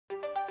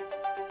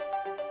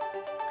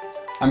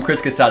I'm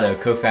Chris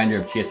Casado, co-founder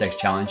of TSX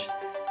Challenge.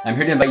 I'm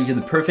here to invite you to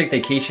the perfect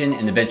vacation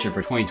and adventure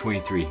for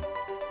 2023.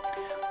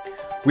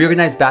 We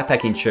organize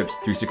backpacking trips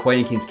through Sequoia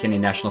and Kings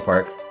Canyon National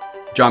Park,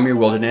 John Muir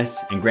Wilderness,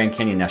 and Grand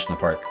Canyon National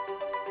Park.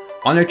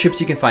 On our trips,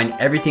 you can find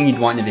everything you'd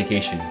want in a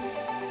vacation.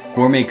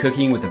 Gourmet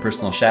cooking with a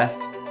personal chef,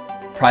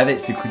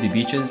 private secluded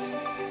beaches,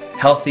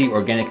 healthy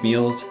organic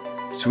meals,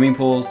 swimming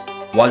pools,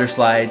 water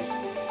slides,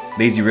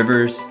 lazy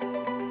rivers,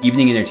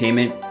 evening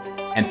entertainment,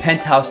 and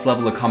penthouse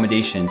level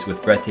accommodations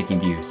with breathtaking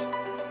views.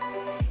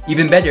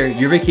 Even better,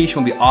 your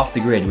vacation will be off the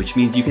grid, which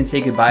means you can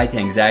say goodbye to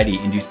anxiety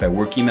induced by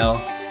work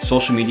email,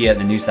 social media, and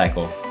the news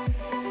cycle.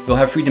 You'll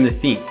have freedom to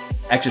think,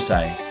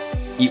 exercise,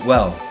 eat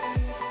well,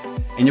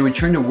 and you'll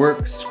return to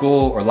work,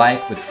 school, or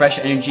life with fresh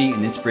energy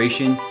and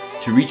inspiration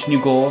to reach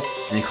new goals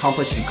and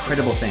accomplish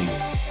incredible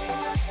things.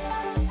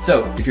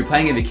 So, if you're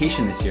planning a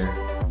vacation this year,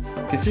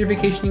 consider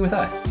vacationing with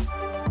us.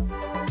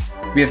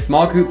 We have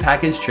small group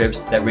package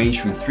trips that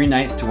range from 3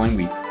 nights to 1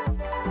 week,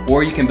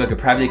 or you can book a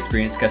private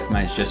experience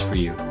customized just for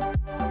you.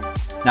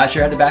 Not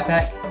sure how to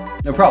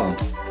backpack? No problem.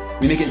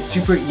 We make it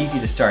super easy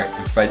to start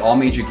and provide all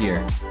major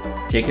gear.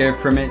 Take care of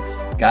permits,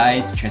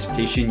 guides,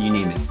 transportation, you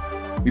name it.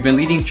 We've been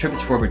leading trips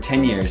for over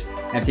 10 years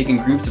and have taken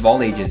groups of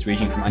all ages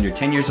ranging from under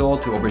 10 years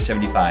old to over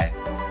 75.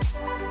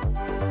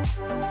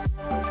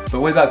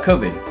 But what about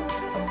COVID?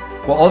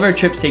 Well, all of our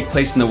trips take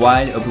place in the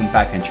wide open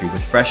backcountry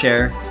with fresh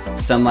air,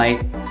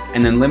 sunlight,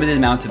 and unlimited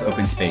amounts of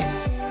open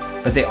space.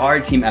 But they are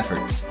team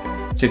efforts.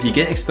 So if you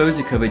get exposed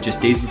to COVID just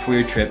days before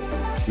your trip,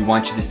 we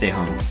want you to stay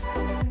home.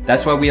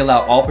 That's why we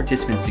allow all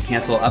participants to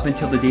cancel up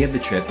until the day of the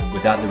trip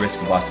without the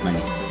risk of lost money.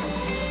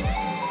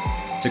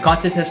 So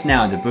contact us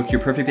now to book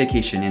your perfect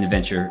vacation and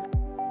adventure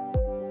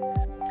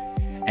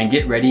and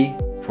get ready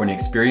for an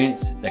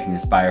experience that can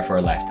inspire for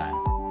a lifetime.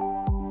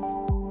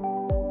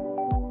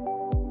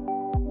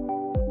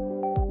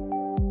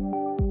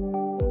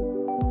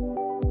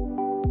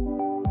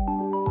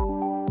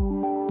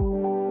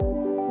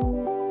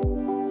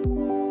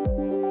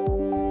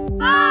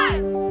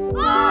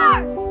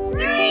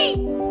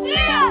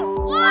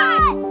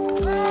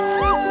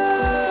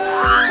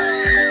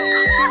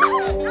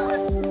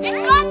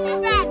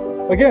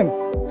 Again.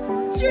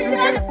 Shoot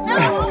us! No!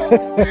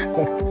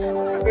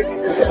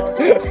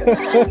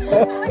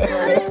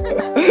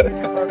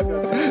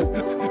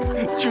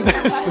 Shoot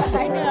us!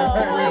 I know.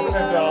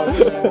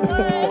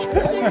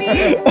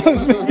 I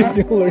was making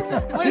you learn.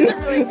 What does it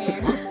really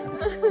mean?